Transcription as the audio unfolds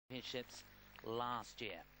Championships last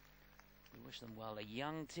year. We wish them well. A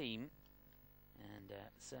young team, and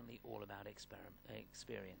certainly all about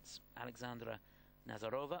experience. Alexandra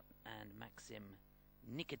Nazarova and Maxim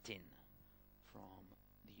Nikitin from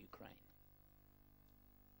the Ukraine.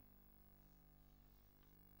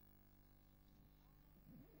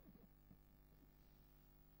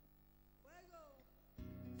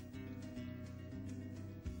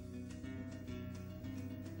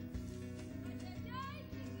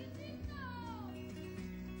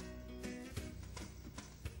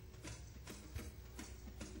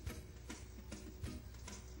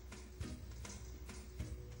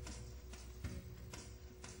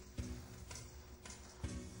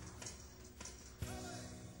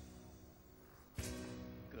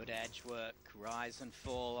 Good edge work, rise and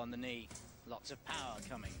fall on the knee. Lots of power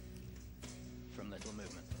coming from little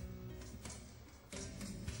movement.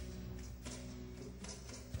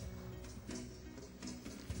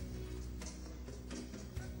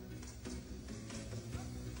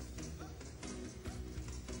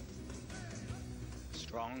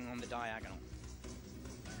 Strong on the diagonal.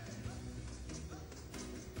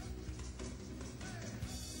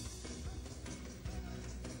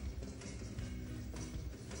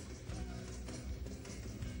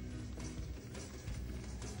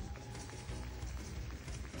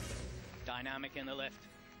 Dynamic in the lift.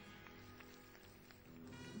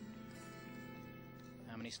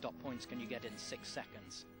 How many stop points can you get in 6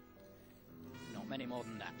 seconds? Not many more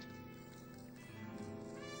than that.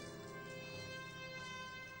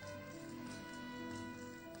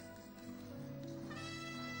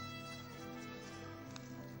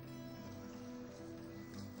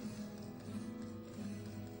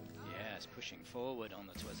 Yes, pushing forward on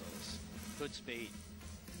the twizzles. Good speed.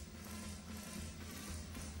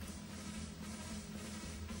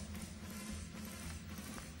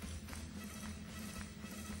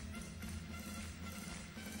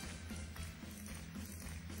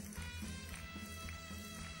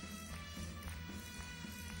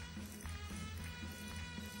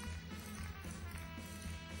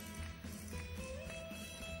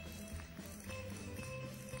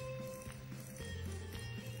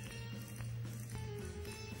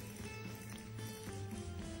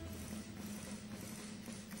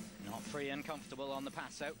 Not free and comfortable on the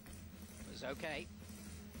passo. It was okay.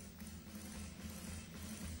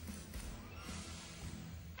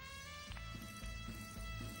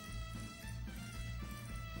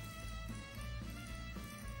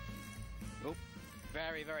 Oh,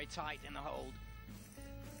 very, very tight in the hold.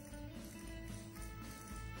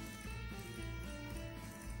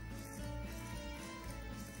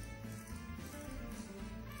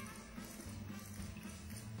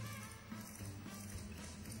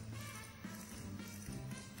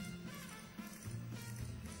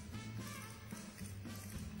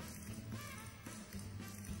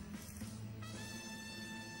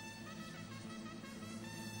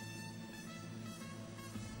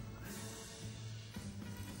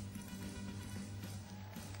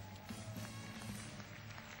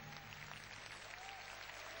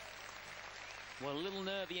 Well, a little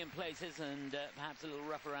nervy in places and perhaps a little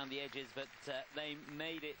rough around the edges, but they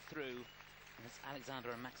made it through. That's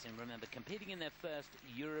Alexandra and Maxim, remember, competing in their first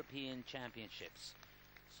European Championships.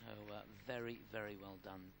 So very, very well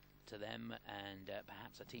done to them, and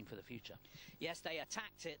perhaps a team for the future. Yes, they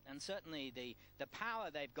attacked it, and certainly the power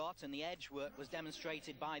they've got and the edge work was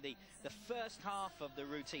demonstrated by the first half of the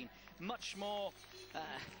routine. Much more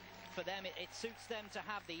for them. It suits them to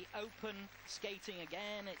have the open skating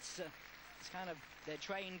again. It's kind of, they're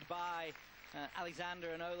trained by Alexander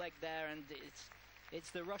and Oleg there, and it's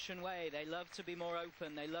the Russian way. They love to be more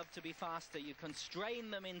open, they love to be faster. You constrain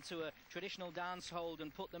them into a traditional dance hold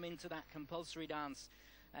and put them into that compulsory dance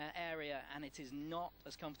area, and it is not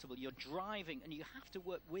as comfortable. You're driving and you have to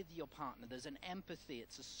work with your partner. There's an empathy,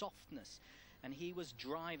 it's a softness, and he was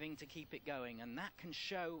driving to keep it going, and that can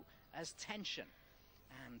show as tension,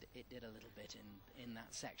 and it did a little bit in that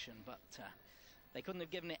section, but they couldn't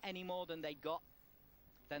have given it any more than they got,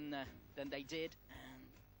 than they did,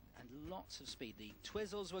 and lots of speed. The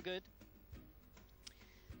twizzles were good.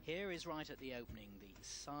 Here is right at the opening, the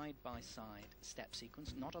side-by-side step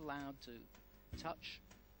sequence, not allowed to touch.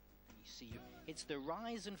 You see, it's the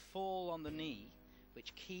rise and fall on the knee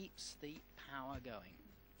which keeps the power going.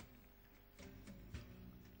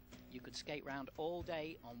 You could skate round all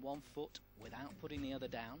day on one foot without putting the other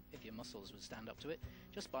down, if your muscles would stand up to it,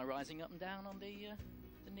 just by rising up and down on the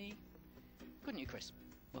knee. Couldn't you, Chris?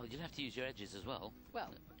 Well, you'd have to use your edges as well.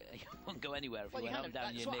 Well, you won't go anywhere if you went up and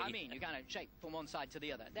down your knee. That's what I mean. You kind of shake from one side to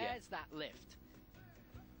the other. There's that lift.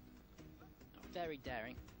 Very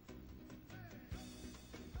daring.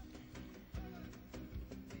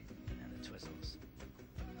 whistles.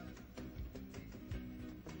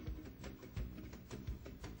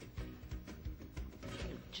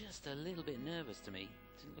 Just a little bit nervous to me.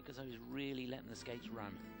 Didn't look as though he was really letting the skates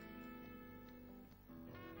run.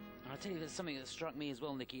 And I'll tell you, there's something that struck me as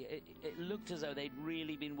well, Nikki. It looked as though they'd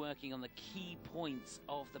really been working on the key points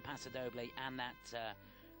of the Paso Doble and that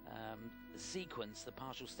sequence, the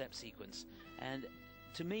partial step sequence. And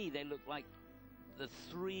to me, they looked like the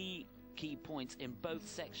 3 key points in both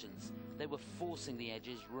sections. They were forcing the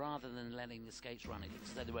edges rather than letting the skates run.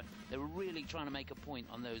 So they were really trying to make a point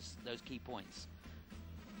on those key points.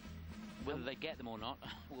 Whether they get them or not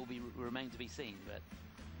will remain to be seen, but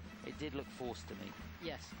it did look forced to me.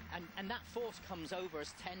 Yes, and that force comes over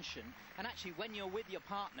as tension, and actually when you're with your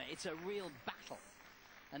partner, it's a real battle.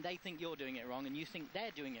 And they think you're doing it wrong, and you think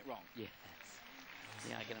they're doing it wrong. Yes.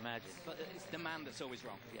 Yeah, I can imagine. But it's the man that's always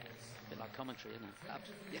wrong. Yes. A bit like commentary, isn't it?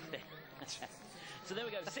 Absolutely. So there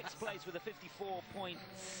we go, 6th place with a 54.6